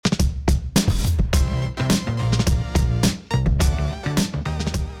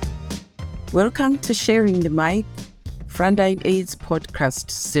Welcome to Sharing the Mic, Frontline AIDS podcast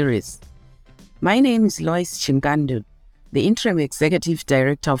series. My name is Lois Chingandu, the Interim Executive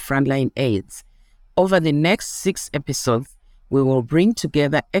Director of Frontline AIDS. Over the next 6 episodes, we will bring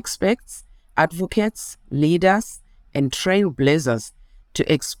together experts, advocates, leaders, and trailblazers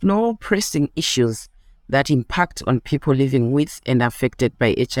to explore pressing issues that impact on people living with and affected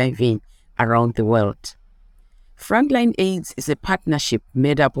by HIV around the world. Frontline AIDS is a partnership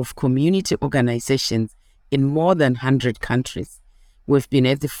made up of community organizations in more than 100 countries. We've been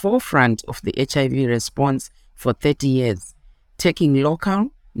at the forefront of the HIV response for 30 years, taking local,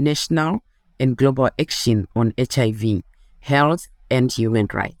 national, and global action on HIV, health, and human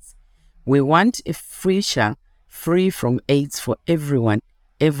rights. We want a future free from AIDS for everyone,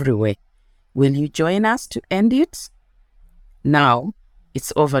 everywhere. Will you join us to end it? Now,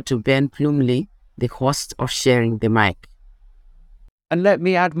 it's over to Ben Plumley, the host of Sharing the Mic. And let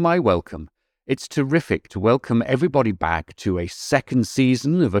me add my welcome. It's terrific to welcome everybody back to a second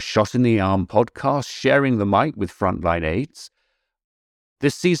season of a Shot in the Arm podcast, Sharing the Mic with Frontline AIDS.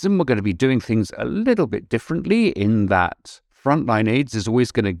 This season, we're going to be doing things a little bit differently in that Frontline AIDS is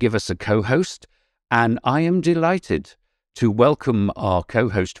always going to give us a co-host, and I am delighted to welcome our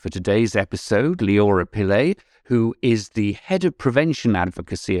co-host for today's episode, Leora Pillay, who is the Head of Prevention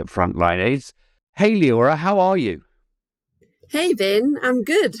Advocacy at Frontline AIDS. Hey, Leora, how are you? Hey, Ben. I'm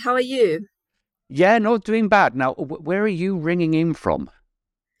good. How are you? Yeah, not doing bad. Now, where are you ringing in from?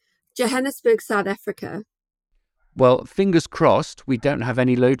 Johannesburg, South Africa. Well, fingers crossed, we don't have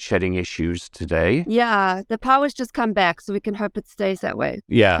any load shedding issues today. Yeah, the power's just come back, so we can hope it stays that way.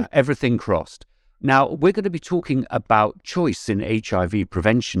 Yeah, everything crossed. Now, we're going to be talking about choice in HIV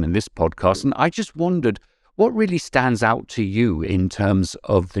prevention in this podcast, and I just wondered, what really stands out to you in terms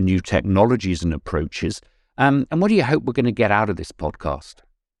of the new technologies and approaches? And what do you hope we're going to get out of this podcast?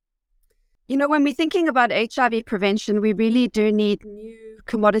 You know, when we're thinking about HIV prevention, we really do need new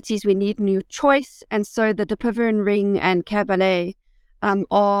commodities. We need new choice. And so the Dipivirine ring and Cabernet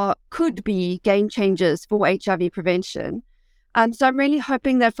could be game changers for HIV prevention. So I'm really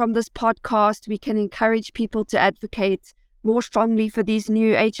hoping that from this podcast, we can encourage people to advocate more strongly for these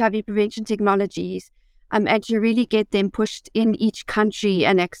new HIV prevention technologies. And to really get them pushed in each country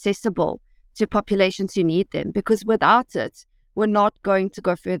and accessible to populations who need them. Because without it, we're not going to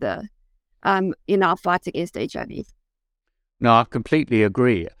go further in our fight against HIV. No, I completely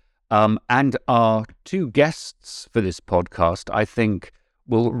agree. And our two guests for this podcast, I think,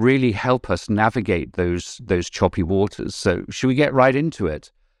 will really help us navigate those choppy waters. So should we get right into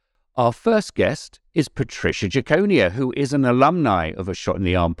it? Our first guest is Patricia Jaconia, who is an alumni of a Shot in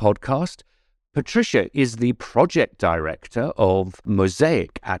the Arm podcast. Patricia is the project director of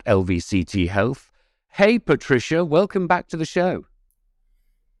Mosaic at LVCT Health. Hey, Patricia, welcome back to the show.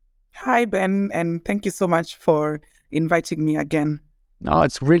 Hi, Ben, and thank you so much for inviting me again. Oh,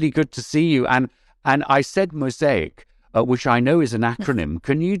 it's really good to see you. And I said Mosaic, which I know is an acronym.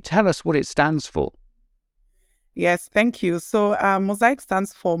 Can you tell us what it stands for? Yes, thank you. So Mosaic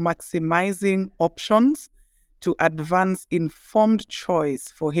stands for Maximizing Options to Advance Informed Choice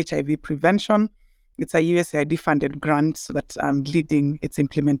for HIV Prevention. It's a USAID-funded grant so that I'm leading its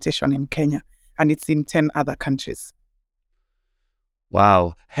implementation in Kenya, and it's in 10 other countries.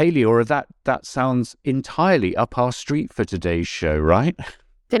 Wow. Hey, Leora, that sounds entirely up our street for today's show, right?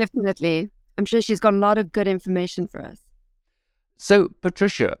 Definitely. I'm sure she's got a lot of good information for us. So,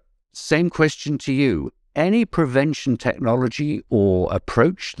 Patricia, same question to you. Any prevention technology or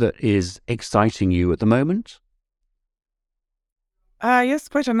approach that is exciting you at the moment? Yes,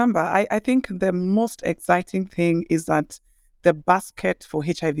 quite a number. I think the most exciting thing is that the basket for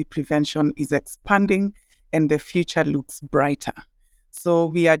HIV prevention is expanding and the future looks brighter. So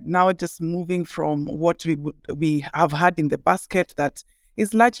we are now just moving from what we have had in the basket that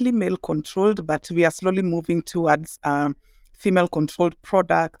is largely male-controlled, but we are slowly moving towards female-controlled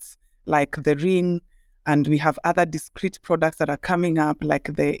products like the ring, and we have other discrete products that are coming up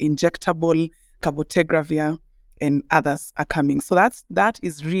like the injectable cabotegravir, and others are coming. So that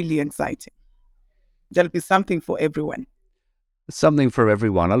is really exciting. There'll be something for everyone. Something for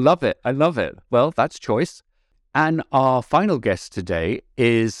everyone. I love it. I love it. Well, that's choice. And our final guest today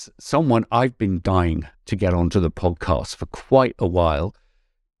is someone I've been dying to get onto the podcast for quite a while.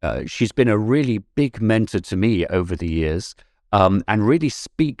 She's been a really big mentor to me over the years, and really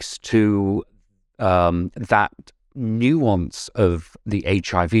speaks to that nuance of the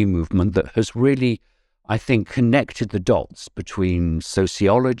HIV movement that has really, I think, connected the dots between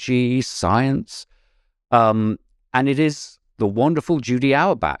sociology, science, and it is the wonderful Judy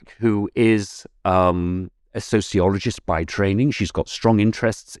Auerbach, who is a sociologist by training. She's got strong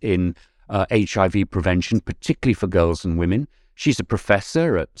interests in HIV prevention, particularly for girls and women. She's a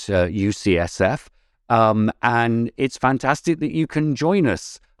professor at UCSF, and it's fantastic that you can join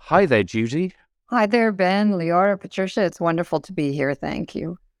us. Hi there, Judy. Hi there, Ben, Leora, Patricia. It's wonderful to be here. Thank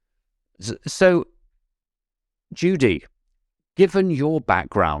you. So, Judy, given your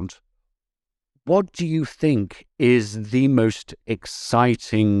background, what do you think is the most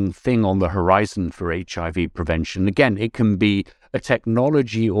exciting thing on the horizon for HIV prevention? Again, it can be a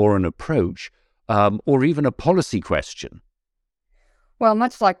technology or an approach, or even a policy question. Well,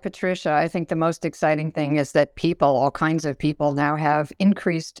 much like Patricia, I think the most exciting thing is that people, all kinds of people, now have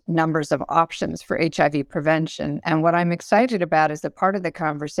increased numbers of options for HIV prevention. And what I'm excited about is that part of the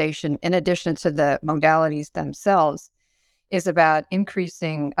conversation, in addition to the modalities themselves, is about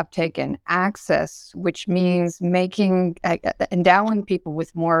increasing uptake and access, which means endowing people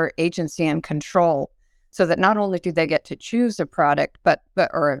with more agency and control, so that not only do they get to choose a product,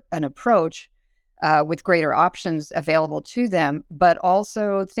 or an approach with greater options available to them, but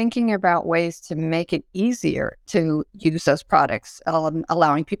also thinking about ways to make it easier to use those products,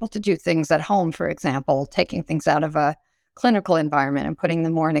 allowing people to do things at home, for example, taking things out of a clinical environment and putting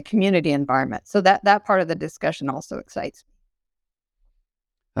them more in a community environment. So that part of the discussion also excites me.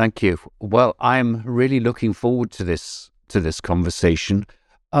 Thank you. Well, I'm really looking forward to this conversation.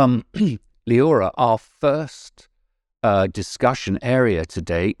 Leora, our first discussion area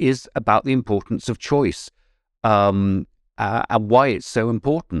today is about the importance of choice, and why it's so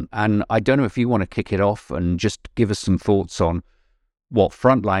important. And I don't know if you want to kick it off and just give us some thoughts on what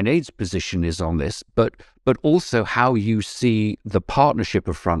Frontline Aid's position is on this, but also how you see the partnership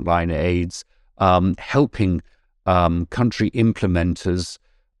of Frontline Aids helping country implementers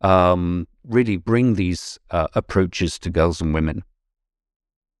really bring these approaches to girls and women.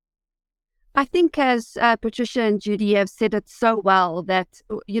 I think, as Patricia and Judy have said it so well, that,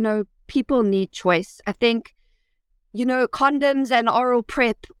 people need choice. I think, condoms and oral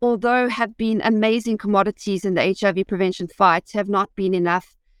PrEP, although have been amazing commodities in the HIV prevention fight, have not been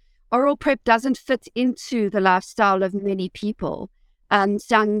enough. Oral PrEP doesn't fit into the lifestyle of many people.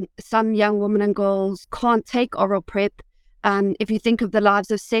 Some young women and girls can't take oral PrEP. If you think of the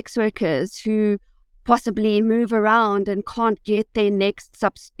lives of sex workers who possibly move around and can't get their next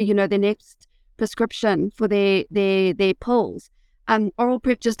prescription for their pills, oral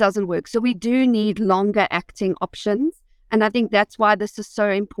PrEP just doesn't work. So we do need longer acting options, and I think that's why this is so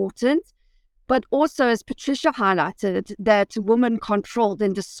important. But also, as Patricia highlighted, that woman-controlled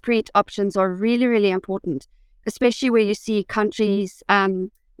and discreet options are really, really important, especially where you see countries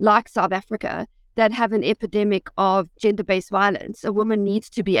like South Africa that have an epidemic of gender-based violence. A woman needs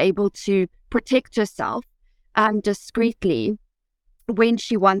to be able to protect herself discreetly when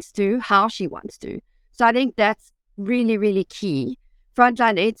she wants to, how she wants to. So I think that's really, really key.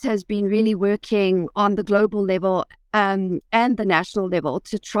 Frontline AIDS has been really working on the global level and the national level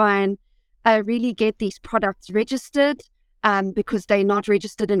to try and really get these products registered, because they're not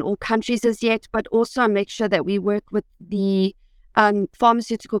registered in all countries as yet, but also make sure that we work with the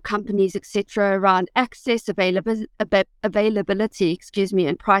pharmaceutical companies, etc., around access, availability,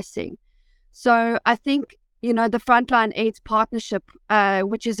 and pricing. So I think, the Frontline AIDS partnership,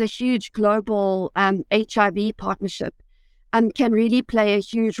 which is a huge global HIV partnership, can really play a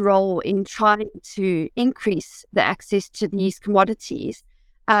huge role in trying to increase the access to these commodities,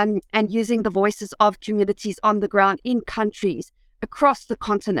 and using the voices of communities on the ground in countries across the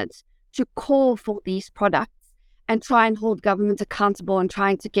continent to call for these products and try and hold governments accountable and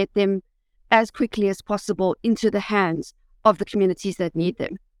trying to get them as quickly as possible into the hands of the communities that need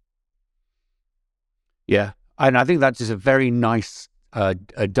them. Yeah, and I think that is a very nice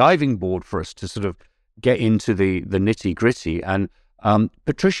a diving board for us to sort of get into the nitty-gritty. And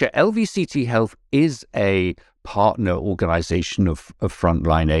Patricia, LVCT Health is a partner organization of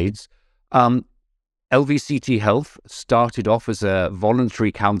Frontline AIDS. LVCT Health started off as a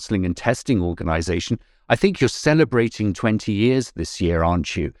voluntary counseling and testing organization. I think you're celebrating 20 years this year,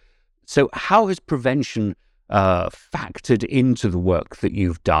 aren't you? So how has prevention factored into the work that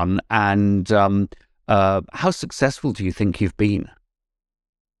you've done, and how successful do you think you've been?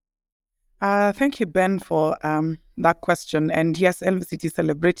 Thank you, Ben, for that question. And yes, LVCT is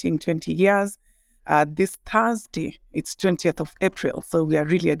celebrating 20 years. This Thursday, it's 20th of April, so we are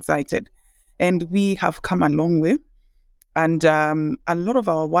really excited. And we have come a long way. And a lot of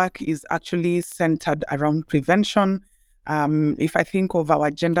our work is actually centered around prevention. If I think of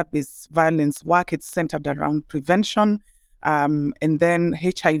our gender-based violence work, it's centered around prevention. And then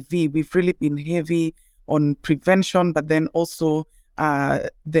HIV, we've really been heavy on prevention, but then also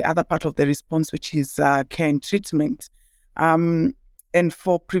the other part of the response, which is care and treatment. And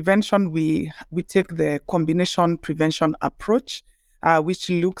for prevention, we take the combination prevention approach, which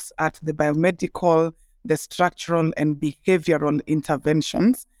looks at the biomedical, the structural, and behavioral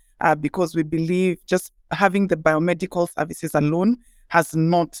interventions, because we believe just having the biomedical services alone has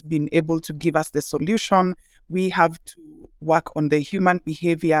not been able to give us the solution. We have to work on the human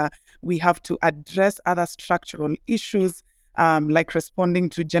behavior. We have to address other structural issues, like responding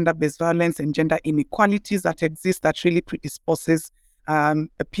to gender-based violence and gender inequalities that exist that really predisposes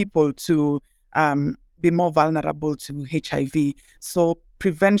people to be more vulnerable to HIV. So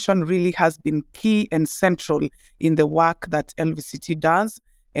prevention really has been key and central in the work that LVCT does.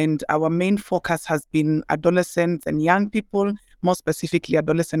 And our main focus has been adolescents and young people, more specifically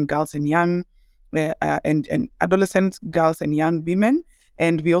adolescent girls and young and adolescent girls and young women.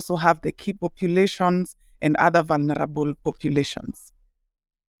 And we also have the key populations and other vulnerable populations.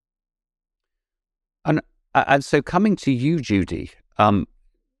 And so coming to you, Judy,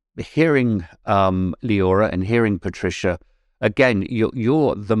 hearing Leora and hearing Patricia, again,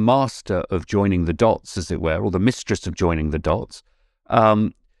 you're the master of joining the dots, as it were, or the mistress of joining the dots.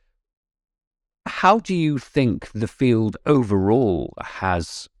 How do you think the field overall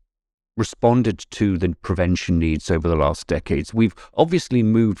has responded to the prevention needs over the last decades? We've obviously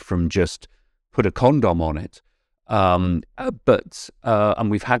moved from just put a condom on it, but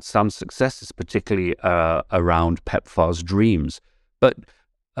we've had some successes, particularly around PEPFAR's dreams. But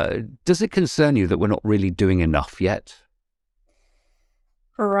does it concern you that we're not really doing enough yet?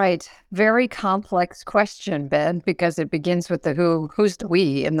 Right. Very complex question, Ben, because it begins with the who's the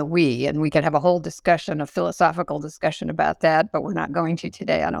we and the we, and we could have a whole discussion, a philosophical discussion about that, but we're not going to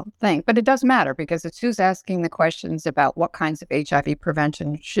today, I don't think. But it does matter because it's who's asking the questions about what kinds of HIV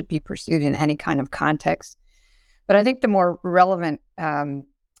prevention should be pursued in any kind of context. But I think the more relevant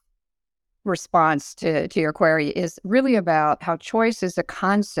response to your query is really about how choice is a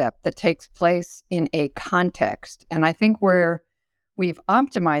concept that takes place in a context. And I think we've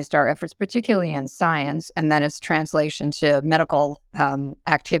optimized our efforts, particularly in science, and then its translation to medical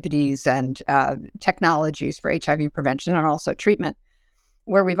activities and technologies for HIV prevention and also treatment.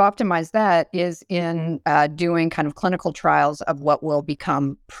 Where we've optimized that is in doing kind of clinical trials of what will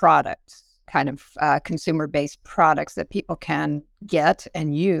become products, kind of consumer-based products that people can get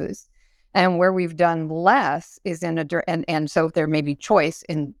and use. And where we've done less is and so there may be choice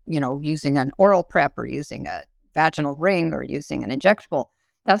in, using an oral PrEP or using a vaginal ring or using an injectable.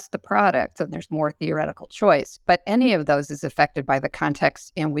 That's the product, and there's more theoretical choice. But any of those is affected by the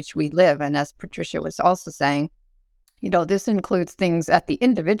context in which we live. And as Patricia was also saying, this includes things at the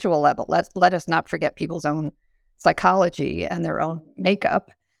individual level. Let us not forget people's own psychology and their own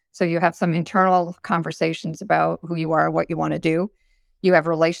makeup. So you have some internal conversations about who you are, what you want to do. You have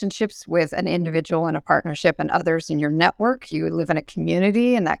relationships with an individual and a partnership and others in your network. You live in a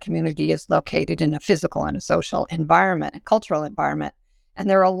community, and that community is located in a physical and a social environment, a cultural environment. And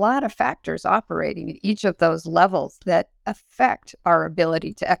there are a lot of factors operating at each of those levels that affect our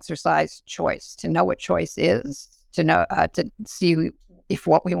ability to exercise choice, to know what choice is, to know, to see if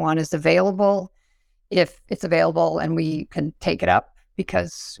what we want is available, if it's available and we can take it up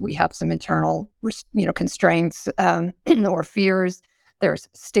because we have some internal, constraints or fears. There's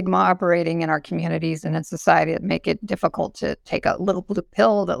stigma operating in our communities and in society that make it difficult to take a little blue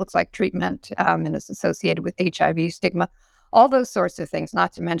pill that looks like treatment and is associated with HIV stigma. All those sorts of things,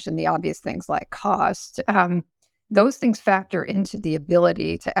 not to mention the obvious things like cost. Those things factor into the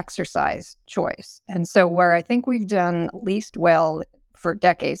ability to exercise choice. And so where I think we've done least well for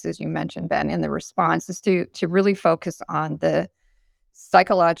decades, as you mentioned, Ben, in the response is to really focus on the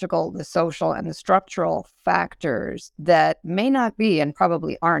psychological, the social, and the structural factors that may not be and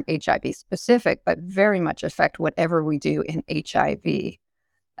probably aren't HIV specific, but very much affect whatever we do in HIV.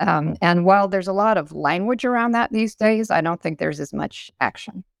 And while there's a lot of language around that these days, I don't think there's as much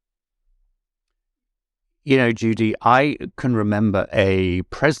action. Judy, I can remember a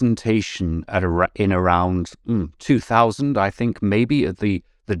presentation in around 2000, I think, maybe at the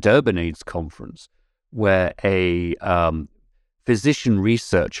Durban AIDS conference, where a physician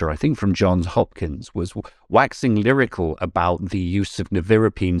researcher, I think from Johns Hopkins, was waxing lyrical about the use of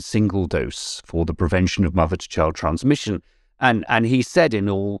nevirapine single dose for the prevention of mother-to-child transmission. And he said in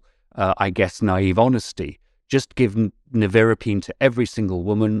all, I guess, naive honesty, just give nevirapine to every single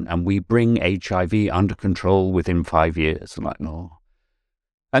woman and we bring HIV under control within 5 years. I'm like, no.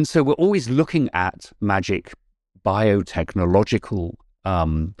 And so we're always looking at magic biotechnological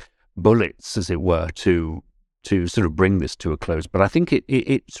bullets, as it were, to sort of bring this to a close. But I think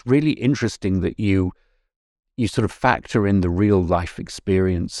it's really interesting that you sort of factor in the real life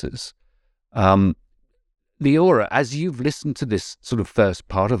experiences. Leora, as you've listened to this sort of first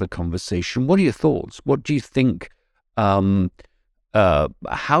part of the conversation, what are your thoughts? What do you think? How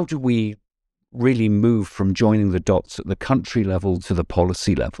do we really move from joining the dots at the country level to the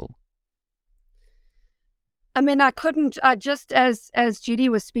policy level? I mean, just as Judy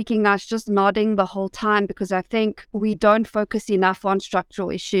was speaking, I was just nodding the whole time, because I think we don't focus enough on structural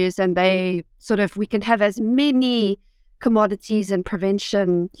issues, and we can have as many commodities and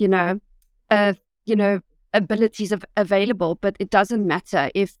prevention, abilities available, but it doesn't matter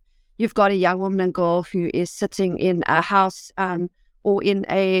if you've got a young woman and girl who is sitting in a house or in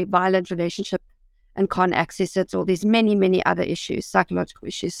a violent relationship and can't access it, or there's many, many other issues, psychological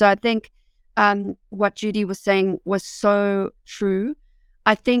issues. So I think what Judy was saying was so true.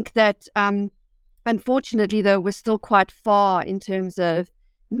 I think that unfortunately, though, we're still quite far in terms of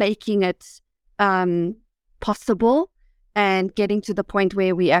making it possible and getting to the point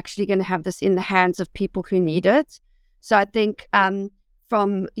where we're actually going to have this in the hands of people who need it. So I think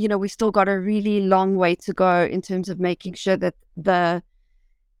we still got a really long way to go in terms of making sure that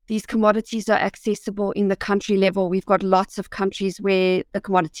these commodities are accessible in the country level. We've got lots of countries where the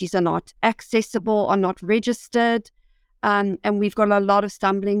commodities are not accessible, are not registered, and we've got a lot of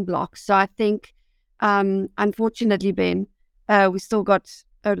stumbling blocks. So I think, unfortunately, Ben, we still got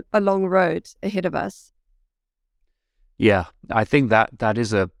a long road ahead of us. Yeah, I think that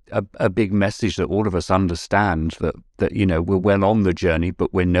is a big message that all of us understand, that we're well on the journey,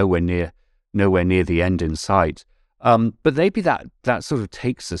 but we're nowhere near the end in sight. But maybe that sort of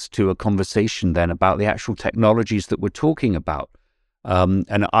takes us to a conversation then about the actual technologies that we're talking about.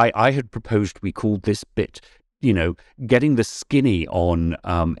 And I had proposed we called this bit, getting the skinny on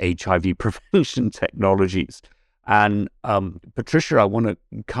HIV prevention technologies. And Patricia, I want to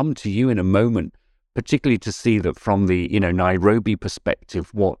come to you in a moment, particularly to see that from the Nairobi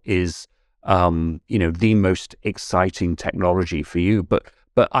perspective, what is the most exciting technology for you. But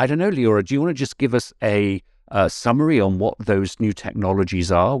I don't know, Leora, do you want to just give us a summary on what those new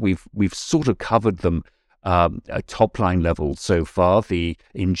technologies are? We've sort of covered them at top line level so far: the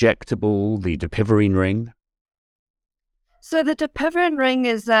injectable, the dapivirine ring. So the dapivirine ring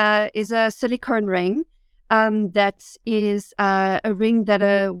is a silicone ring. That is a ring that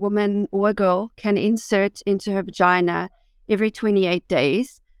a woman or a girl can insert into her vagina every 28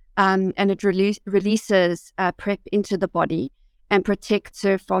 days, and it releases PrEP into the body and protects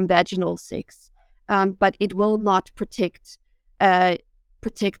her from vaginal sex. But it will not protect the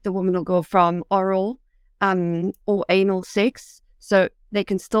woman or girl from oral or anal sex. So they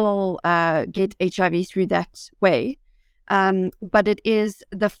can still get HIV through that way. But it is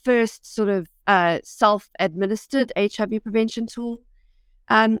the first sort of self-administered HIV prevention tool.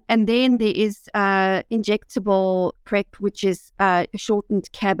 And then there is injectable PrEP, which is shortened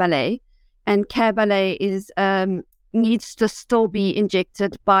Cabernet. And Cabernet needs to still be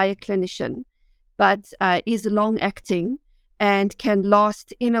injected by a clinician, but is long-acting and can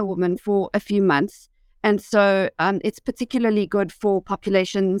last in a woman for a few months. And so it's particularly good for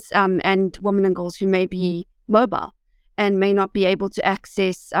populations and women and girls who may be mobile and may not be able to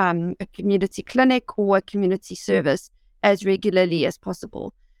access a community clinic or a community service as regularly as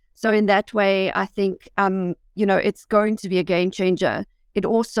possible. So in that way, I think, it's going to be a game changer. It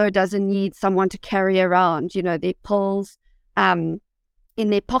also doesn't need someone to carry around, their pills in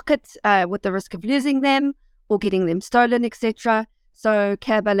their pocket with the risk of losing them or getting them stolen, etc. So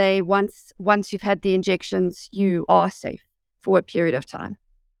Cabernet, once you've had the injections, you are safe for a period of time.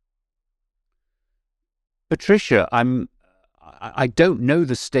 Patricia, I don't know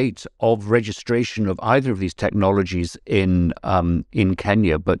the state of registration of either of these technologies in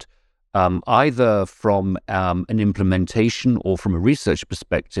Kenya, but either from an implementation or from a research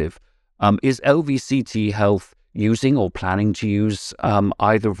perspective, is LVCT Health using or planning to use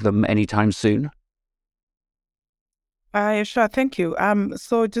either of them anytime soon? Sure, thank you.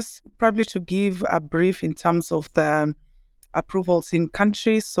 So just probably to give a brief in terms of the approvals in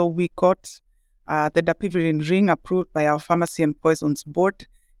countries. So we got the dapivirine ring approved by our Pharmacy and Poisons Board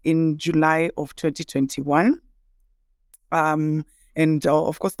in July of 2021. And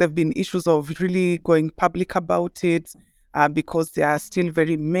of course, there have been issues of really going public about it because there are still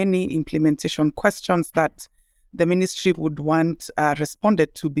very many implementation questions that the ministry would want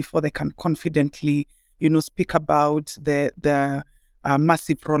responded to before they can confidently, speak about the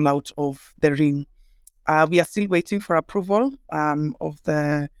massive rollout of the ring. We are still waiting for approval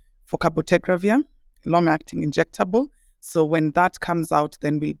for cabotegravir, long-acting injectable. So when that comes out,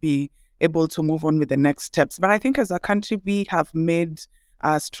 then we'll be able to move on with the next steps. But I think as a country, we have made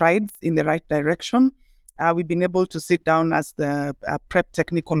strides in the right direction. we've been able to sit down as the PrEP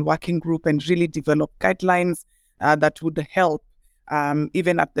Technical Working Group and really develop guidelines that would help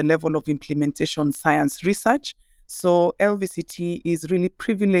even at the level of implementation science research. So LVCT is really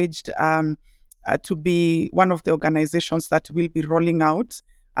privileged to be one of the organizations that will be rolling out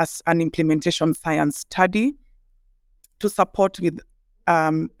as an implementation science study to support with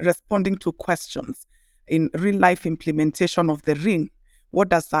responding to questions in real life implementation of the ring. What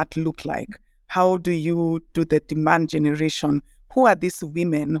does that look like? How do you do the demand generation? Who are these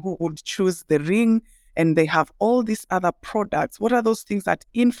women who would choose the ring and they have all these other products? What are those things that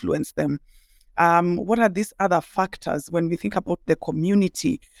influence them? What are these other factors when we think about the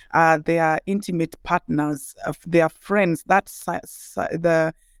community, their intimate partners, their friends,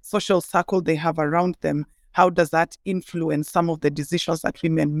 the social circle they have around them? How does that influence some of the decisions that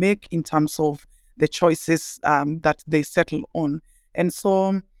women make in terms of the choices that they settle on? And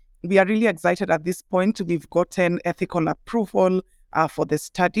so we are really excited at this point. We've gotten ethical approval for the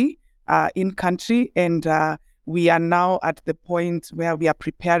study in country, and we are now at the point where we are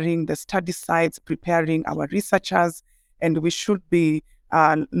preparing the study sites, preparing our researchers, and we should be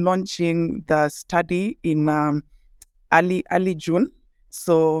launching the study in early June.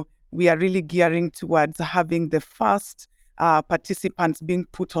 So we are really gearing towards having the first participants being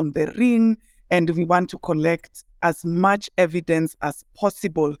put on the ring, and we want to collect as much evidence as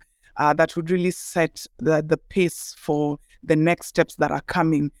possible that would really set the pace for the next steps that are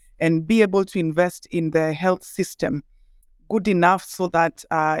coming, and be able to invest in the health system good enough so that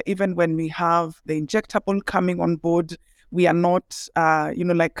even when we have the injectable coming on board, we are not,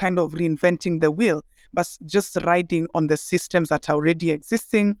 kind of reinventing the wheel, but just riding on the systems that are already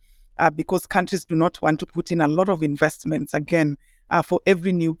existing, because countries do not want to put in a lot of investments, again, for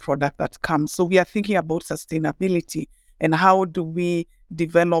every new product that comes. So we are thinking about sustainability and how do we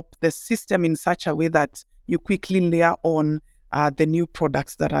develop the system in such a way that you quickly layer on the new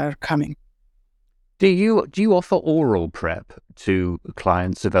products that are coming. Do you offer oral PrEP to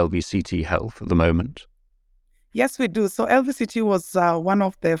clients of LVCT Health at the moment? Yes, we do. So LVCT was one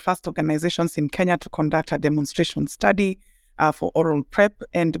of the first organizations in Kenya to conduct a demonstration study for oral PrEP,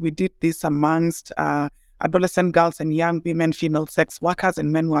 and we did this amongst adolescent girls and young women, female sex workers,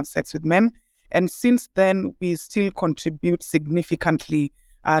 and men who have sex with men. And since then, we still contribute significantly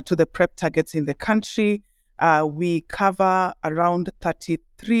to the PrEP targets in the country. We cover around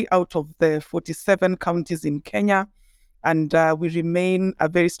 33 out of the 47 counties in Kenya, and we remain a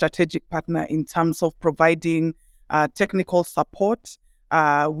very strategic partner in terms of providing technical support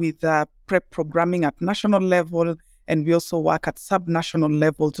with PrEP programming at national level, and we also work at sub-national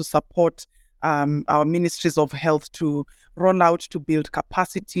level to support our ministries of health to roll out, to build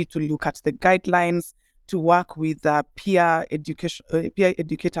capacity, to look at the guidelines, to work with peer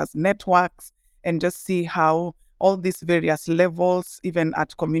educators networks, and just see how all these various levels, even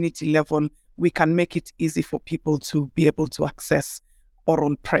at community level, we can make it easy for people to be able to access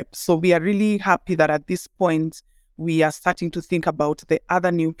oral PrEP. So we are really happy that at this point, we are starting to think about the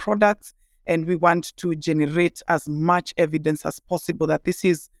other new products, and we want to generate as much evidence as possible that this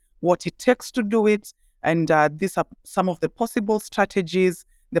is what it takes to do it, and these are some of the possible strategies,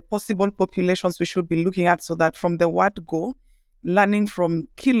 the possible populations we should be looking at, so that from the word go, learning from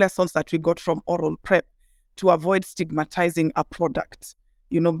key lessons that we got from oral PrEP to avoid stigmatizing a product,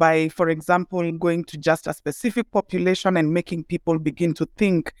 by, for example, going to just a specific population and making people begin to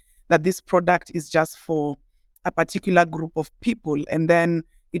think that this product is just for a particular group of people. And then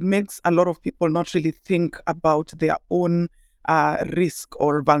it makes a lot of people not really think about their own risk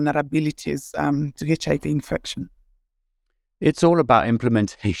or vulnerabilities to HIV infection. It's all about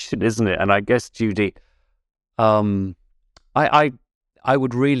implementation, isn't it? And I guess, Judy, I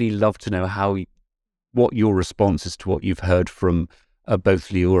would really love to know what your response is to what you've heard from both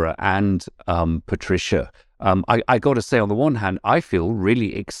Leora and Patricia. I got to say, on the one hand, I feel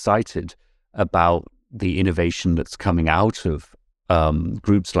really excited about the innovation that's coming out of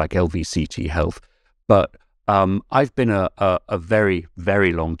groups like LVCT Health, but I've been a very,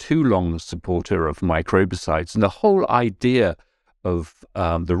 very too long supporter of microbicides, and the whole idea of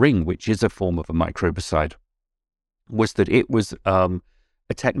the ring, which is a form of a microbicide, was that it was a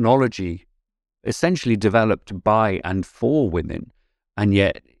technology essentially developed by and for women. And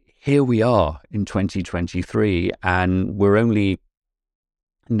yet here we are in 2023, and we're only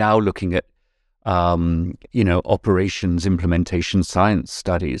now looking at, operations, implementation, science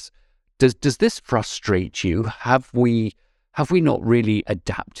studies. Does this frustrate you? Have we not really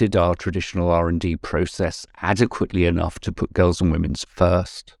adapted our traditional R&D process adequately enough to put girls and women's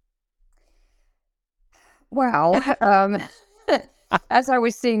first? Well, As I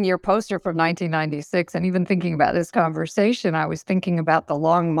was seeing your poster from 1996 and even thinking about this conversation, I was thinking about the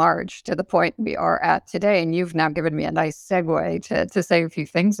long march to the point we are at today. And you've now given me a nice segue to say a few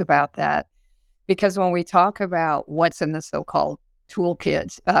things about that. Because when we talk about what's in the so-called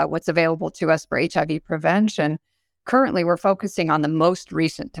toolkit, what's available to us for HIV prevention, currently we're focusing on the most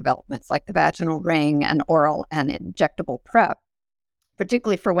recent developments like the vaginal ring and oral and injectable PrEP,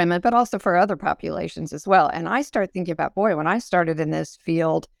 particularly for women, but also for other populations as well. And I started thinking about, boy, when I started in this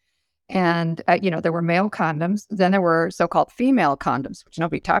field, and, there were male condoms, then there were so-called female condoms, which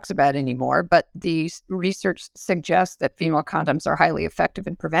nobody talks about anymore. But the research suggests that female condoms are highly effective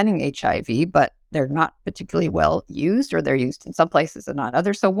in preventing HIV, but they're not particularly well used, or they're used in some places and not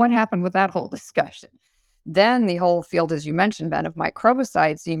others. So what happened with that whole discussion? Then the whole field, as you mentioned, Ben, of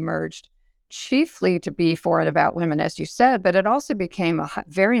microbicides emerged, chiefly to be for and about women, as you said, but it also became a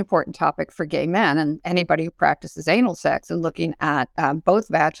very important topic for gay men and anybody who practices anal sex, and looking at both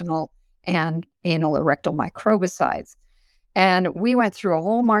vaginal and anal erectile microbicides. And we went through a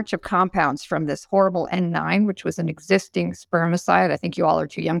whole march of compounds from this horrible N9, which was an existing spermicide. I think you all are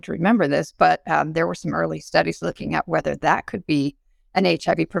too young to remember this, but there were some early studies looking at whether that could be an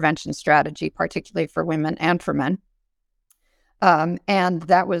HIV prevention strategy, particularly for women and for men. And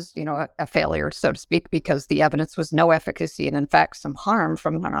that was, a failure, so to speak, because the evidence was no efficacy and, in fact, some harm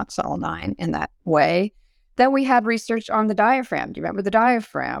from monoxidil 9 in that way. Then we had research on the diaphragm. Do you remember the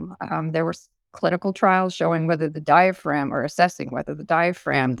diaphragm? There were clinical trials showing whether the diaphragm, or assessing whether the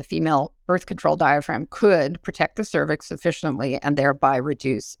diaphragm, the female birth control diaphragm, could protect the cervix sufficiently and thereby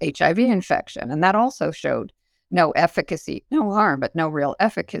reduce HIV infection. And that also showed no efficacy, no harm, but no real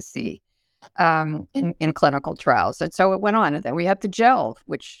efficacy in clinical trials. And so it went on. And then we had the gel,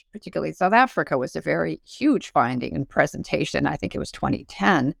 which particularly in South Africa was a very huge finding and presentation. I think it was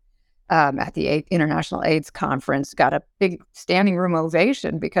 2010 at the International AIDS Conference, got a big standing room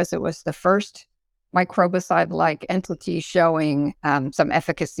ovation because it was the first microbicide-like entity showing some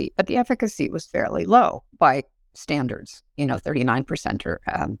efficacy. But the efficacy was fairly low by standards, 39% or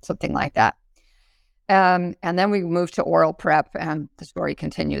something like that. And then we moved to oral PrEP, and the story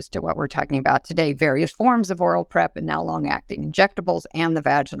continues to what we're talking about today, various forms of oral PrEP and now long-acting injectables and the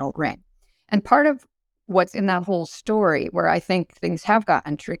vaginal ring. And part of what's in that whole story, where I think things have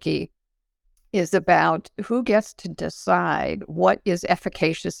gotten tricky, is about who gets to decide what is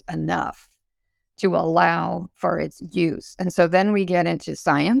efficacious enough to allow for its use. And so then we get into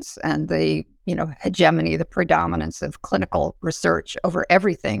science and the, hegemony, the predominance of clinical research over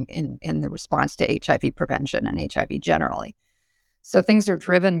everything in the response to HIV prevention and HIV generally. So things are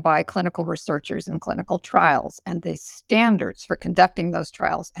driven by clinical researchers and clinical trials and the standards for conducting those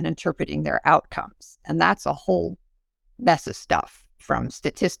trials and interpreting their outcomes. And that's a whole mess of stuff, from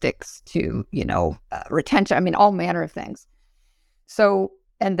statistics to, retention, all manner of things. So,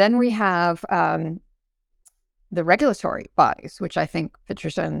 and then we have the regulatory bodies, which I think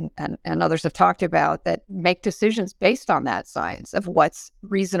Patricia and others have talked about, that make decisions based on that science of what's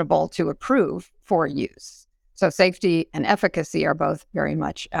reasonable to approve for use. So safety and efficacy are both very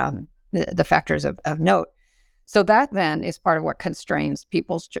much the factors of note. So that then is part of what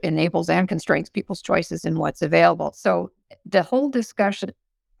enables and constrains people's choices in what's available. So the whole discussion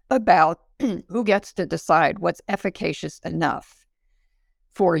about who gets to decide what's efficacious enough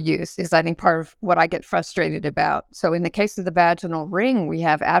for use is, I think, part of what I get frustrated about. So in the case of the vaginal ring, we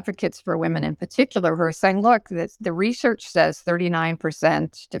have advocates for women in particular who are saying, look, the research says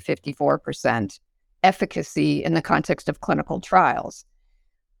 39% to 54% efficacy in the context of clinical trials.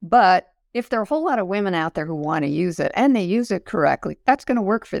 But if there are a whole lot of women out there who want to use it and they use it correctly, that's going to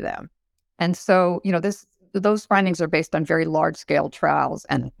work for them. And so, those findings are based on very large-scale trials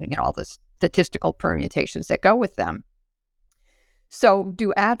and, all the statistical permutations that go with them. So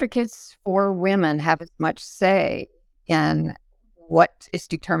do advocates for women have as much say in what is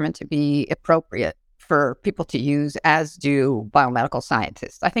determined to be appropriate for people to use as do biomedical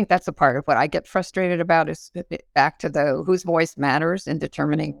scientists? I think that's a part of what I get frustrated about, is back to the whose voice matters in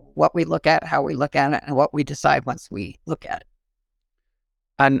determining what we look at, how we look at it, and what we decide once we look at it.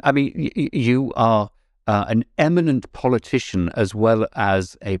 And you are an eminent politician as well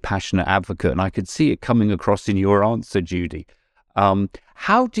as a passionate advocate, and I could see it coming across in your answer, Judy.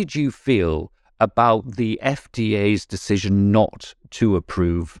 How did you feel about the FDA's decision not to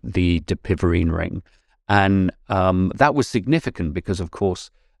approve the dapivirine ring? And that was significant because, of course,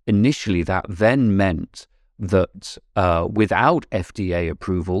 initially that then meant that without FDA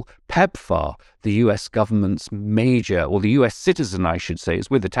approval, PEPFAR, the US government's major, or the US citizen, I should say, is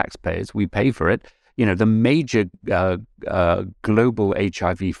with the taxpayers, we pay for it, the major global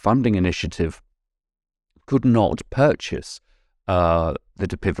HIV funding initiative, could not purchase the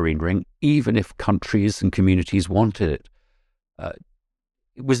dapivirine ring, even if countries and communities wanted it.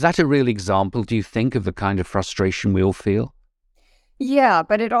 Was that a real example, do you think, of the kind of frustration we all feel? Yeah,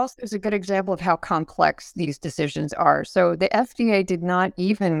 but it also is a good example of how complex these decisions are. So the FDA did not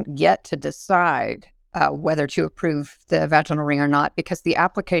even get to decide whether to approve the vaginal ring or not, because the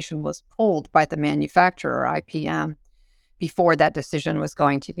application was pulled by the manufacturer, IPM, before that decision was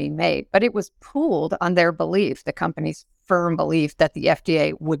going to be made. But it was pooled on their belief, the company's firm belief, that the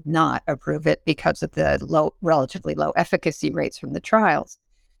FDA would not approve it because of the relatively low efficacy rates from the trials.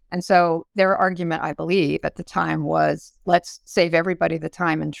 And so their argument, I believe, at the time was, let's save everybody the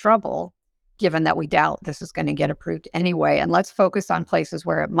time and trouble, given that we doubt this is going to get approved anyway. And let's focus on places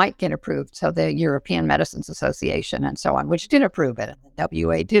where it might get approved. So the European Medicines Association and so on, which did approve it, and the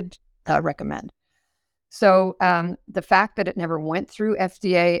WA did recommend. So the fact that it never went through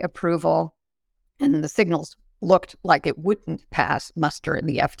FDA approval and the signals looked like it wouldn't pass muster in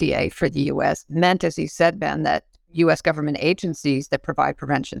the FDA for the U.S. meant, as you said, Ben, that U.S. government agencies that provide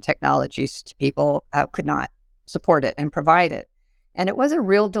prevention technologies to people could not support it and provide it. And it was a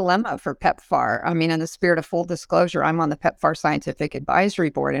real dilemma for PEPFAR. I mean, in the spirit of full disclosure, I'm on the PEPFAR Scientific Advisory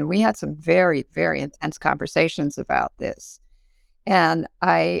Board, and we had some very, very intense conversations about this. And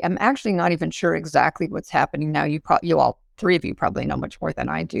I am actually not even sure exactly what's happening now. You all, three of you, probably know much more than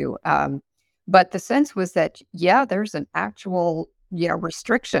I do. But the sense was that, yeah, there's an actual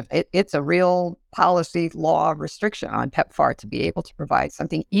restriction. It's a real policy law restriction on PEPFAR to be able to provide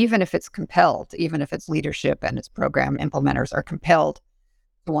something, even if it's compelled, even if its leadership and its program implementers are compelled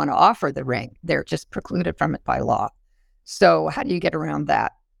to want to offer the ring. They're just precluded from it by law. So how do you get around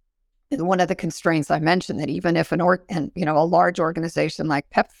that? And one of the constraints I mentioned, that even if a large organization like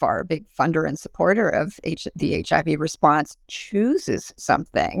PEPFAR, a big funder and supporter of the HIV response, chooses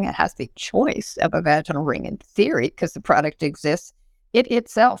something, it has the choice of a vaginal ring in theory because the product exists, it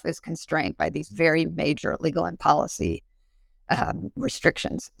itself is constrained by these very major legal and policy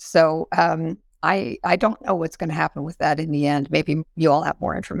restrictions. So I don't know what's going to happen with that in the end. Maybe you all have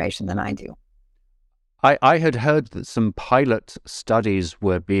more information than I do. I had heard that some pilot studies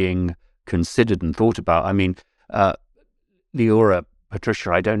were being considered and thought about. I mean, Leora,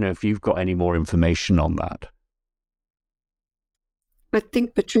 Patricia, I don't know if you've got any more information on that. I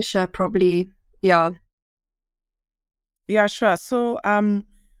think Patricia probably, yeah. Yeah, sure. So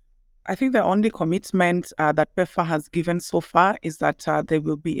I think the only commitment that PEPFAR has given so far is that they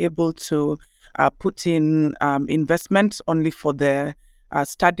will be able to put in investment only for the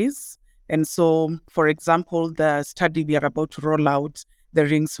studies. And so, for example, the study we are about to roll out, the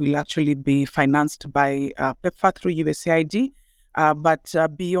rings will actually be financed by PEPFAR through USAID. But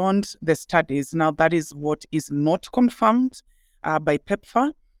beyond the studies, now that is what is not confirmed by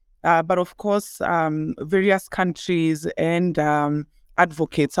PEPFAR. But of course, various countries and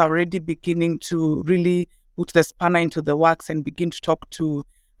advocates are already beginning to really put the spanner into the works and begin to talk to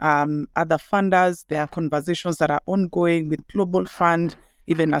other funders. There are conversations that are ongoing with Global Fund,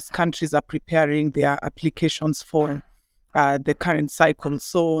 even as countries are preparing their applications for the current cycle.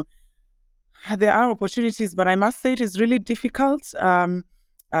 So there are opportunities, but I must say it is really difficult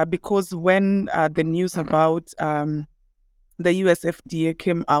because when the news about the US FDA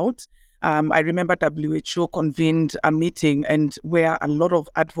came out, I remember WHO convened a meeting and where a lot of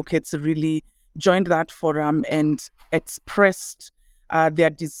advocates really joined that forum and expressed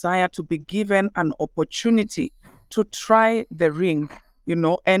their desire to be given an opportunity to try the ring,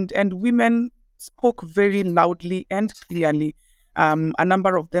 and women spoke very loudly and clearly. A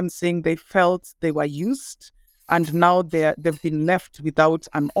number of them saying they felt they were used and now they've been left without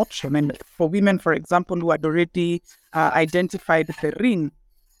an option. And for women, for example, who had already identified the ring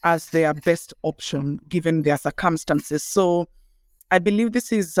as their best option given their circumstances. So I believe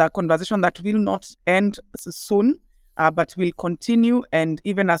this is a conversation that will not end soon, but will continue. And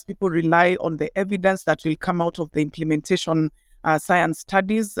even as people rely on the evidence that will come out of the implementation science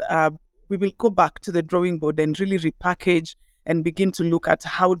studies, we will go back to the drawing board and really repackage and begin to look at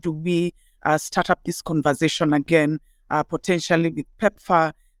how do we start up this conversation again, potentially with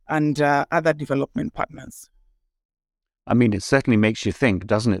PEPFAR and other development partners. I mean, it certainly makes you think,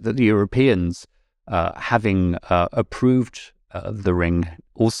 doesn't it, that the Europeans, having approved the ring,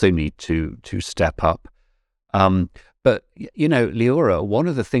 also need to step up. But, Leora, one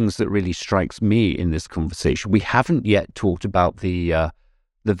of the things that really strikes me in this conversation, we haven't yet talked about the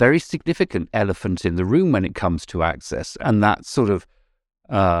very significant elephant in the room when it comes to access, and that sort of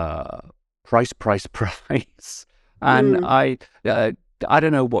price. And I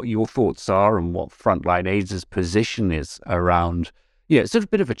don't know what your thoughts are and what Frontline AIDS' position is around, it's sort of a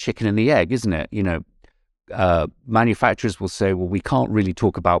bit of a chicken and the egg, isn't it? manufacturers will say, well, we can't really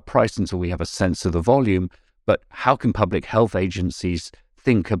talk about price until we have a sense of the volume. But how can public health agencies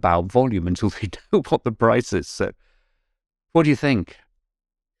think about volume until they know what the price is? So what do you think?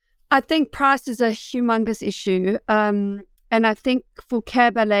 I think price is a humongous issue. And I think for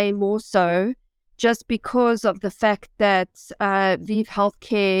Cabernet more so, just because of the fact that ViiV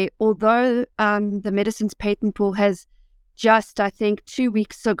Healthcare, although the medicines patent pool has just, I think, 2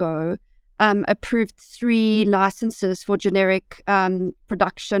 weeks ago, approved 3 licenses for generic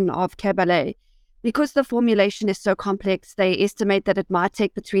production of Cabernet. Because the formulation is so complex, they estimate that it might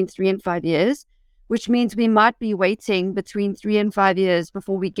take between 3 and 5 years, which means we might be waiting between 3 and 5 years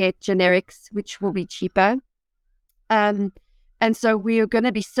before we get generics, which will be cheaper. And so we are going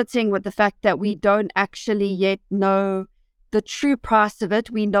to be sitting with the fact that we don't actually yet know the true price of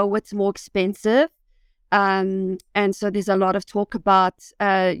it. We know it's more expensive. And so there's a lot of talk about,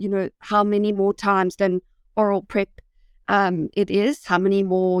 how many more times than oral PrEP it is, how many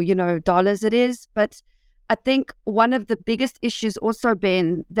more, dollars it is. But I think one of the biggest issues also,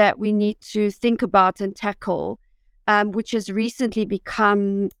 Ben, that we need to think about and tackle, which has recently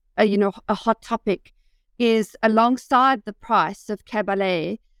become, a hot topic, is alongside the price of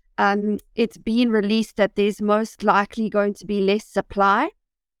Cabernet, it's been released that there's most likely going to be less supply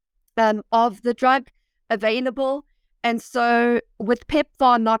of the drug available. And so with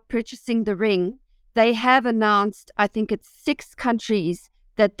PEPFAR not purchasing the ring, they have announced, I think it's 6 countries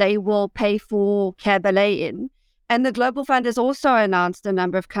that they will pay for Cabernet in. And the Global Fund has also announced a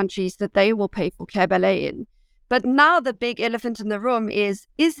number of countries that they will pay for Cabernet in. But now the big elephant in the room is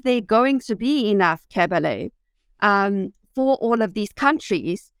there going to be enough Cabernet for all of these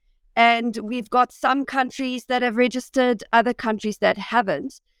countries? And we've got some countries that have registered, other countries that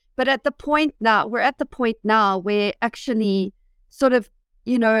haven't. But we're at the point now where actually sort of,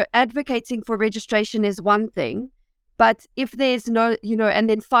 advocating for registration is one thing, but if there's no, and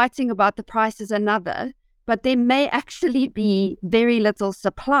then fighting about the price is another, but there may actually be very little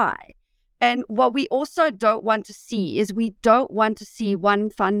supply. And what we also don't want to see is we don't want to see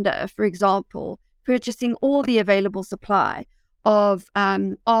one funder, for example, purchasing all the available supply of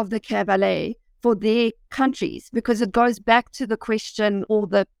the Cabernet for their countries, because it goes back to the question or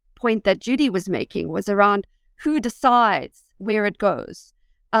the point that Judy was making, was around who decides where it goes.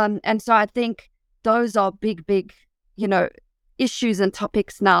 And so I think those are big, issues and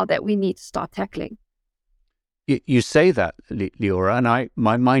topics now that we need to start tackling. You say that, Leora, and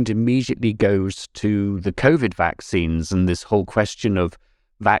my mind immediately goes to the COVID vaccines and this whole question of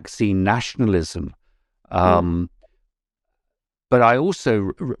vaccine nationalism. But I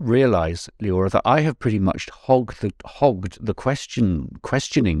also realize, Leora, that I have pretty much hogged the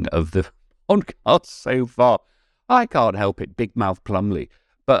questioning of the podcast so far. I can't help it, big mouth Plumley.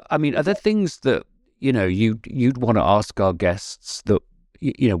 But I mean, are there things that you'd want to ask our guests that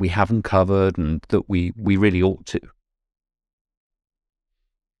we haven't covered and that we really ought to?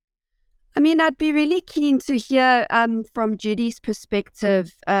 I mean, I'd be really keen to hear from Judy's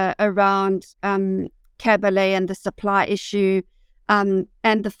perspective around Cabernet and the supply issue, and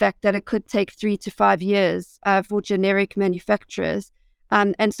the fact that it could take 3 to 5 years for generic manufacturers.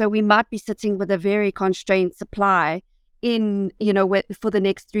 And so we might be sitting with a very constrained supply for the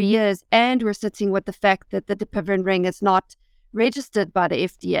next 3 years. And we're sitting with the fact that the Dipivirine ring is not registered by the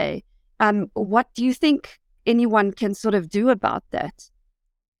FDA. What do you think anyone can sort of do about that?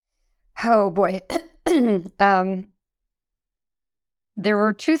 Oh, boy. There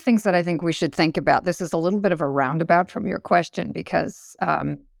were 2 things that I think we should think about. This is a little bit of a roundabout from your question because,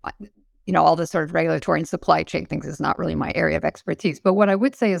 all the sort of regulatory and supply chain things is not really my area of expertise. But what I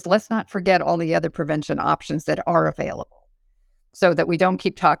would say is let's not forget all the other prevention options that are available so that we don't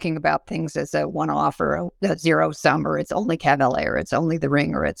keep talking about things as a one-off or a zero sum, or it's only Cabernet, or it's only the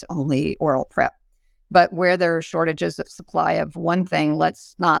ring, or it's only oral PrEP. But where there are shortages of supply of one thing,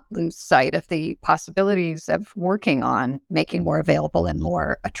 let's not lose sight of the possibilities of working on making more available and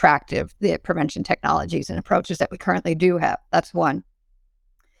more attractive the prevention technologies and approaches that we currently do have. That's one.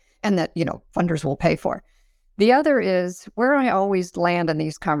 And that, funders will pay for. The other is where I always land in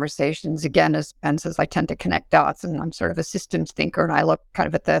these conversations, again, as Ben says, I tend to connect dots, and I'm sort of a systems thinker, and I look kind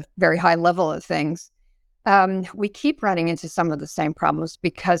of at the very high level of things. We keep running into some of the same problems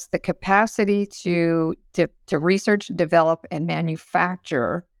because the capacity to research, develop, and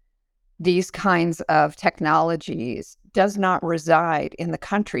manufacture these kinds of technologies does not reside in the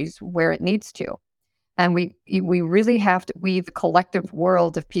countries where it needs to. And we really have to, the collective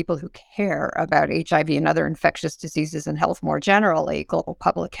world of people who care about HIV and other infectious diseases and health more generally, global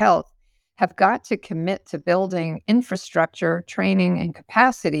public health, have got to commit to building infrastructure, training, and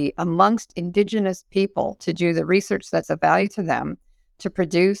capacity amongst indigenous people to do the research that's of value to them, to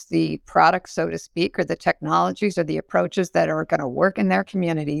produce the products, so to speak, or the technologies or the approaches that are going to work in their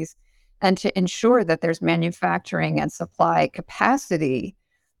communities, and to ensure that there's manufacturing and supply capacity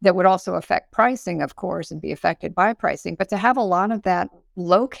that would also affect pricing, of course, and be affected by pricing, but to have a lot of that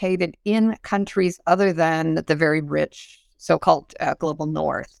located in countries other than the very rich so-called global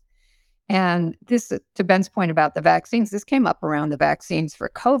north. And this, to Ben's point about the vaccines, this came up around the vaccines for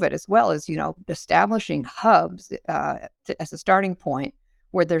COVID, as well as, establishing hubs as a starting point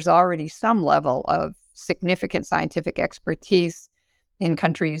where there's already some level of significant scientific expertise in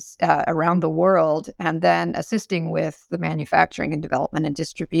countries around the world, and then assisting with the manufacturing and development and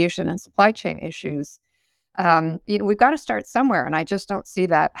distribution and supply chain issues. We've got to start somewhere, and I just don't see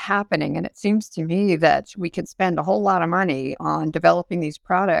that happening. And it seems to me that we could spend a whole lot of money on developing these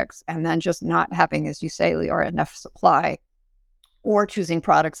products and then just not having, as you say, Leora, enough supply, or choosing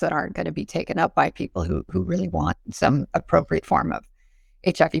products that aren't going to be taken up by people who really want some appropriate form of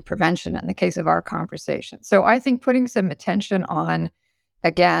HIV prevention in the case of our conversation. So I think putting some attention on,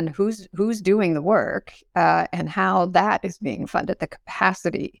 again, who's doing the work and how that is being funded, the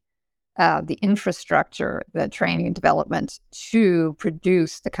capacity, the infrastructure, the training and development to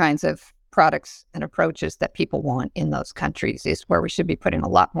produce the kinds of products and approaches that people want in those countries is where we should be putting a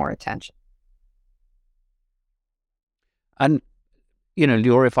lot more attention. And,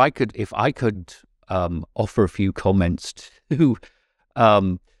 Leora, if I could offer a few comments too,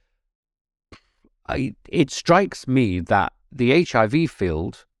 it strikes me that the HIV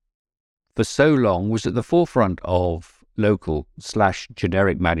field for so long was at the forefront of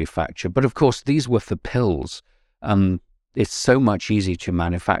local/generic manufacture. But of course, these were for pills. It's so much easier to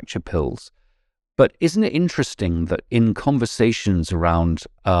manufacture pills. But isn't it interesting that in conversations around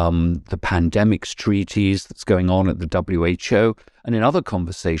the pandemics treaties that's going on at the WHO and in other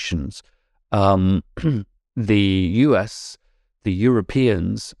conversations, the US, the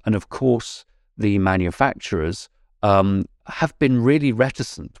Europeans, and of course the manufacturers have been really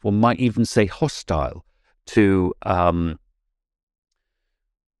reticent, one might even say hostile, to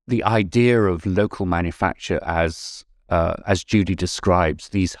the idea of local manufacture as Judy describes,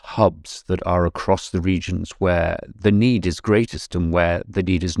 these hubs that are across the regions where the need is greatest and where the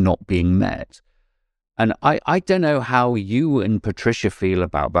need is not being met. And I don't know how you and Patricia feel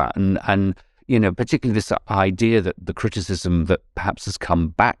about that, and particularly this idea that the criticism that perhaps has come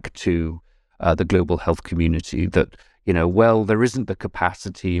back to the global health community that, there isn't the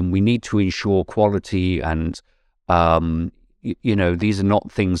capacity and we need to ensure quality and, these are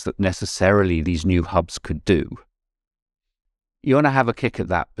not things that necessarily these new hubs could do. You want to have a kick at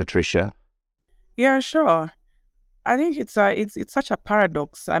that, Patricia? Yeah, sure. I think it's such a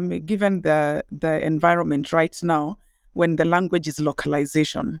paradox. I mean, given the environment right now, when the language is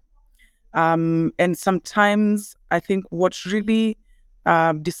localization, and sometimes I think what really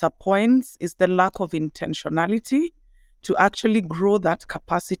disappoints is the lack of intentionality to actually grow that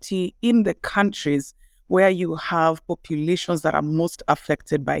capacity in the countries where you have populations that are most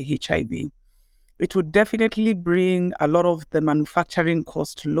affected by HIV. It would definitely bring a lot of the manufacturing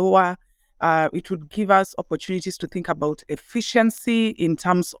cost lower. It would give us opportunities to think about efficiency in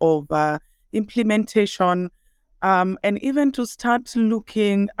terms of implementation, and even to start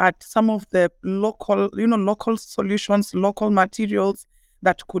looking at some of the local solutions, local materials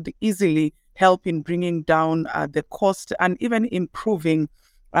that could easily help in bringing down the cost and even improving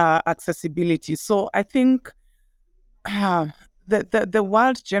accessibility. So I think the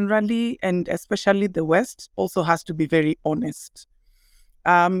world generally, and especially the West, also has to be very honest.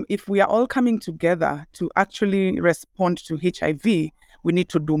 If we are all coming together to actually respond to HIV, we need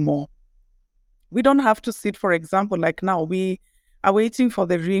to do more. We don't have to sit, for example, like now, we are waiting for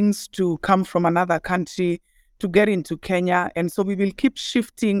the rings to come from another country to get into Kenya. And so we will keep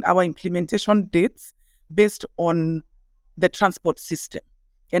shifting our implementation dates based on the transport system.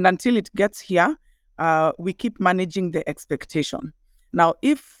 And until it gets here, we keep managing the expectation. Now,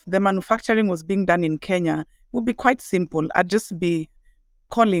 if the manufacturing was being done in Kenya, it would be quite simple. I'd just be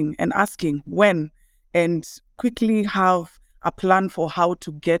calling and asking when, and quickly have a plan for how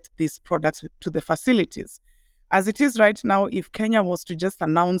to get these products to the facilities. As it is right now, if Kenya was to just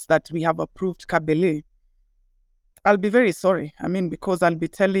announce that we have approved Kabele, I'll be very sorry. I mean, because I'll be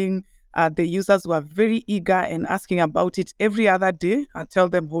telling the users who are very eager and asking about it every other day, I'll tell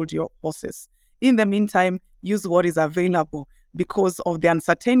them, hold your horses. In the meantime, use what is available because of the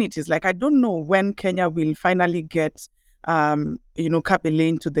uncertainties. Like, I don't know when Kenya will finally get, Kabele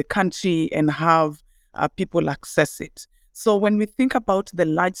into the country and have people access it. So when we think about the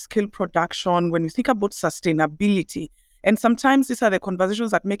large-scale production, when we think about sustainability, and sometimes these are the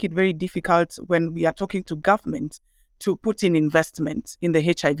conversations that make it very difficult when we are talking to government to put in investment in the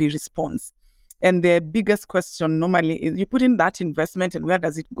HIV response. And the biggest question normally is you put in that investment and where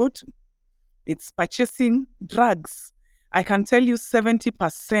does it go to? It's purchasing drugs. I can tell you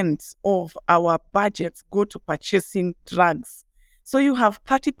 70% of our budgets go to purchasing drugs. So you have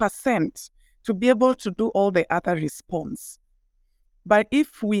 30% to be able to do all the other response. But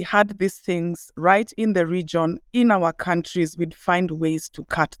if we had these things right in the region, in our countries, we'd find ways to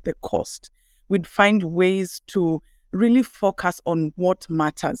cut the cost. We'd find ways to really focus on what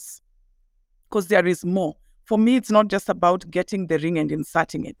matters. Because there is more. For me, it's not just about getting the ring and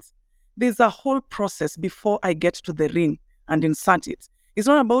inserting it. There's a whole process before I get to the ring and insert it. It's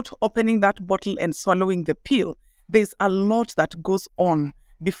not about opening that bottle and swallowing the pill. There's a lot that goes on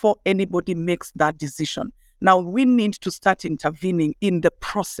before anybody makes that decision. Now, we need to start intervening in the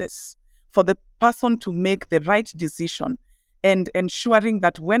process for the person to make the right decision and ensuring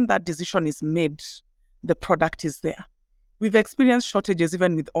that when that decision is made, the product is there. We've experienced shortages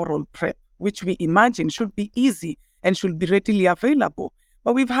even with oral PrEP, which we imagine should be easy and should be readily available.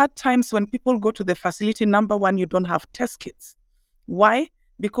 But we've had times when people go to the facility, number one, you don't have test kits. Why?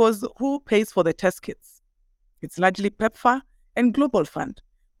 Because who pays for the test kits? It's largely PEPFAR and Global Fund.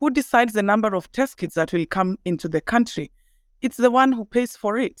 Who decides the number of test kits that will come into the country? It's the one who pays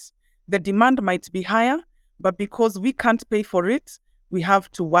for it. The demand might be higher, but because we can't pay for it, we have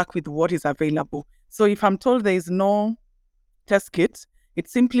to work with what is available. So if I'm told there is no test kit, it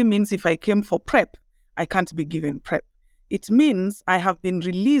simply means if I came for PrEP, I can't be given PrEP. It means I have been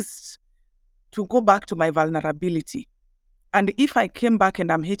released to go back to my vulnerability. And if I came back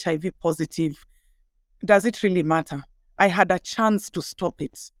and I'm HIV positive, does it really matter? I had a chance to stop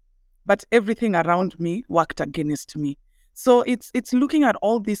it, but everything around me worked against me. So it's looking at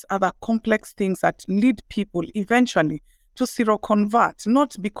all these other complex things that lead people eventually to seroconvert,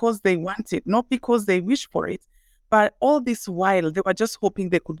 not because they want it, not because they wish for it, but all this while they were just hoping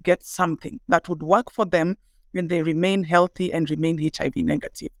they could get something that would work for them when they remain healthy and remain HIV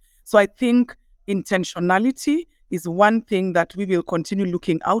negative. So I think intentionality is one thing that we will continue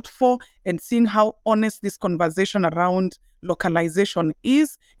looking out for and seeing how honest this conversation around localization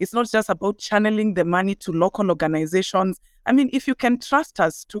is. It's not just about channeling the money to local organizations. I mean, if you can trust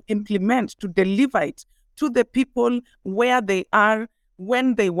us to implement, to deliver it to the people where they are,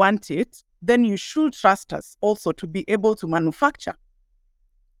 when they want it, then you should trust us also to be able to manufacture.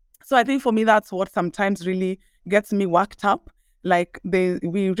 So I think for me, that's what sometimes really gets me worked up. Like we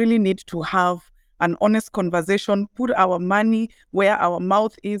really need to have an honest conversation, put our money where our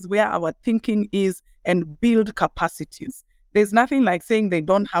mouth is, where our thinking is, and build capacities. There's nothing like saying they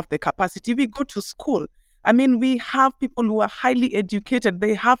don't have the capacity. We go to school. I mean, we have people who are highly educated.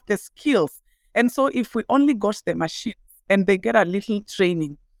 They have the skills. And so if we only got the machines and they get a little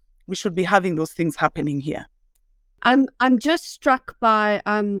training, we should be having those things happening here. I'm just struck by,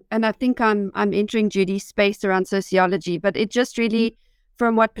 and I think I'm entering Judy's space around sociology, but it just really,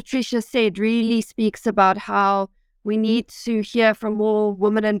 from what Patricia said, really speaks about how we need to hear from more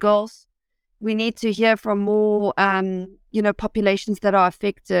women and girls. We need to hear from more, populations that are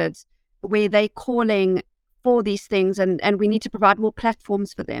affected, where they're calling for these things, and we need to provide more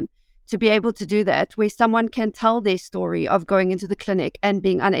platforms for them to be able to do that, where someone can tell their story of going into the clinic and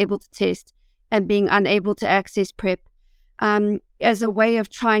being unable to test and being unable to access PrEP, as a way of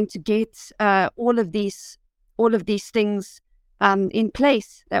trying to get all of these things in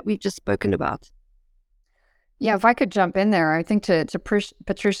place that we've just spoken about. Yeah, if I could jump in there, I think to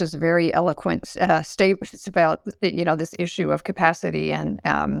Patricia's very eloquent statements about this issue of capacity and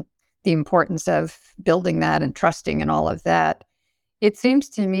the importance of building that and trusting and all of that. It seems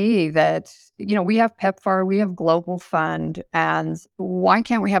to me that, we have PEPFAR, we have Global Fund, and why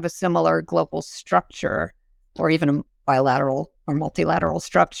can't we have a similar global structure or even a bilateral or multilateral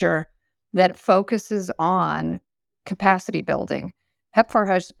structure that focuses on capacity building? PEPFAR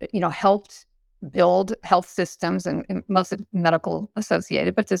has, helped build health systems and most medical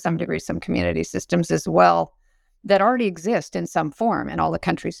associated, but to some degree, some community systems as well that already exist in some form in all the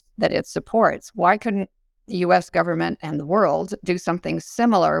countries that it supports. Why couldn't the U.S. government and the world do something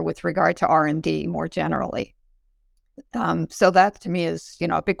similar with regard to R&D more generally? So that to me is,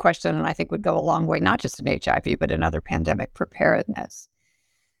 a big question, and I think would go a long way, not just in HIV, but in other pandemic preparedness.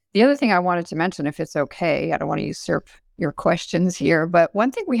 The other thing I wanted to mention, if it's okay, I don't want to usurp your questions here, but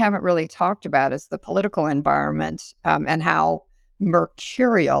one thing we haven't really talked about is the political environment and how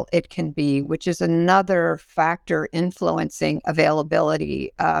mercurial it can be, which is another factor influencing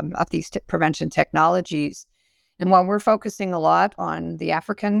availability of these prevention technologies. And while we're focusing a lot on the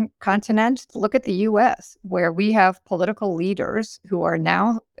African continent, look at the U.S., where we have political leaders who are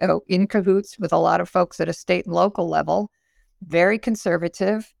now in cahoots with a lot of folks at a state and local level, very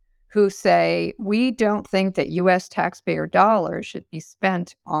conservative, who say, we don't think that U.S. taxpayer dollars should be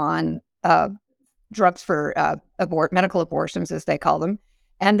spent on drugs for medical abortions, as they call them.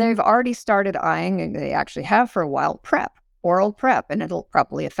 And they've already started eyeing, and they actually have for a while, PrEP, oral PrEP, and it'll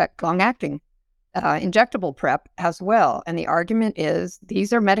probably affect long-acting injectable PrEP as well. And the argument is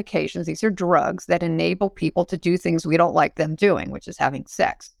these are medications, these are drugs that enable people to do things we don't like them doing, which is having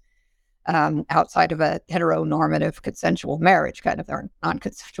sex outside of a heteronormative consensual marriage, kind of, or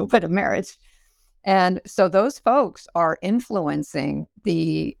non-consensual bit of marriage. And so those folks are influencing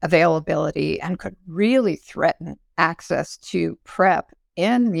the availability and could really threaten access to PrEP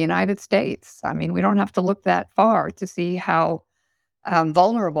in the United States. I mean, we don't have to look that far to see how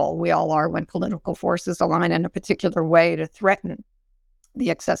vulnerable we all are when political forces align in a particular way to threaten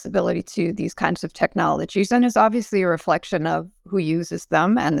the accessibility to these kinds of technologies. And it's obviously a reflection of who uses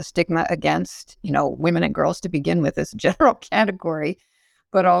them and the stigma against, women and girls to begin with as a general category,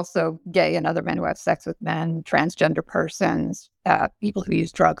 but also gay and other men who have sex with men, transgender persons, people who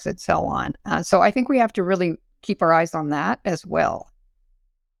use drugs, and so on. So I think we have to really keep our eyes on that as well.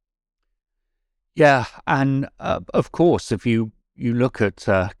 Yeah, and of course, if you look at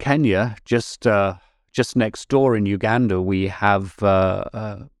Kenya, just next door in Uganda, we have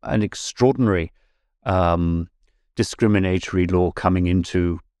an extraordinary discriminatory law coming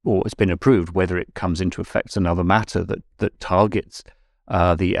into, or it's been approved. Whether it comes into effect is another matter, that targets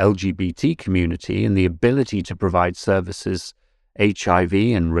the LGBT community, and the ability to provide services, HIV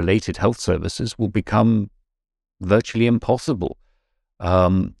and related health services, will become virtually impossible.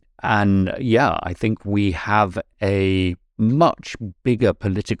 And yeah, I think we have a much bigger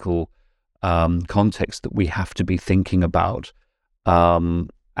political context that we have to be thinking about.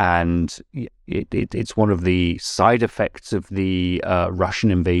 And it's one of the side effects of the Russian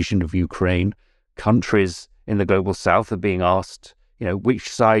invasion of Ukraine. Countries in the global south are being asked, which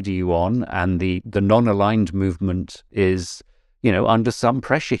side are you on? And the non-aligned movement is, under some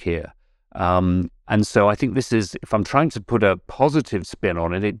pressure here. And so I think this is, if I'm trying to put a positive spin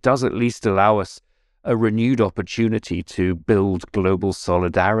on it, it does at least allow us a renewed opportunity to build global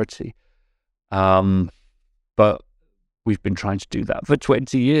solidarity. But we've been trying to do that for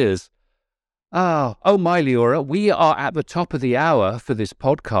 20 years. Oh my, Leora, we are at the top of the hour for this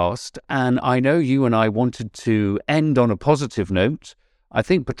podcast, and I know you and I wanted to end on a positive note. I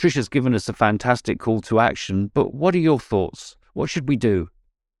think Patricia's given us a fantastic call to action, but what are your thoughts? What should we do?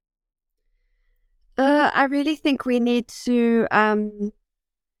 I really think we need to,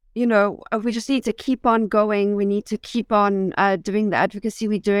 we just need to keep on going. We need to keep on doing the advocacy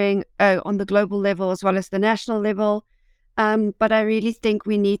we're doing on the global level as well as the national level. But I really think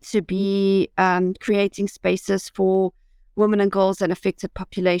we need to be creating spaces for women and girls and affected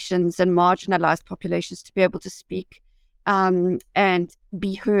populations and marginalized populations to be able to speak and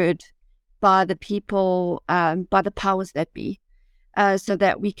be heard by the people, by the powers that be. So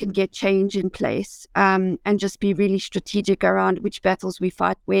that we can get change in place and just be really strategic around which battles we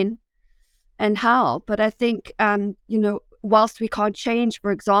fight when and how. But I think, whilst we can't change,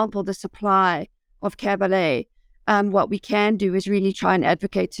 for example, the supply of Cabernet, what we can do is really try and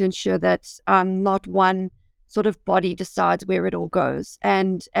advocate to ensure that not one sort of body decides where it all goes.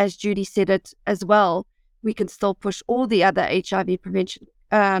 And as Judy said it as well, we can still push all the other HIV prevention,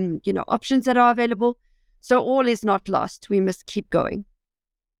 options that are available. So all is not lost. We must keep going.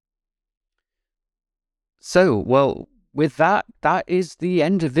 So, well, with that is the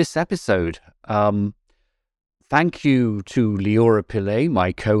end of this episode. Thank you to Leora Pillay,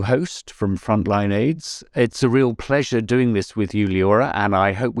 my co-host from Frontline AIDS. It's a real pleasure doing this with you, Leora, and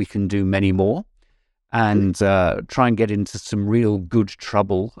I hope we can do many more and try and get into some real good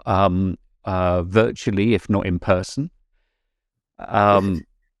trouble virtually, if not in person.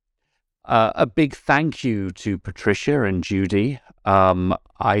 A big thank you to Patricia and Judy.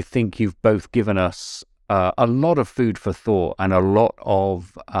 I think you've both given us a lot of food for thought and a lot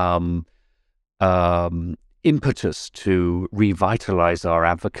of impetus to revitalize our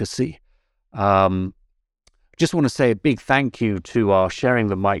advocacy. Just want to say a big thank you to our Sharing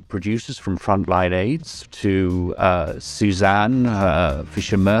the Mic producers from Frontline AIDS, to Suzanne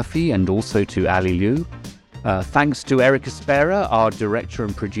Fisher-Murphy, and also to Ali Liu. Thanks to Erica Spera, our director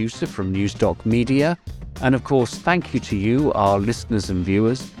and producer from Newsdoc Media. And of course, thank you to you, our listeners and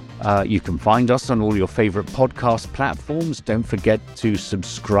viewers. You can find us on all your favorite podcast platforms. Don't forget to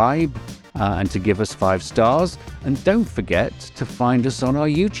subscribe and to give us 5 stars. And don't forget to find us on our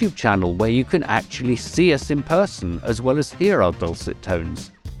YouTube channel, where you can actually see us in person as well as hear our dulcet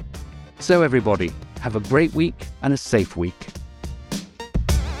tones. So everybody, have a great week and a safe week.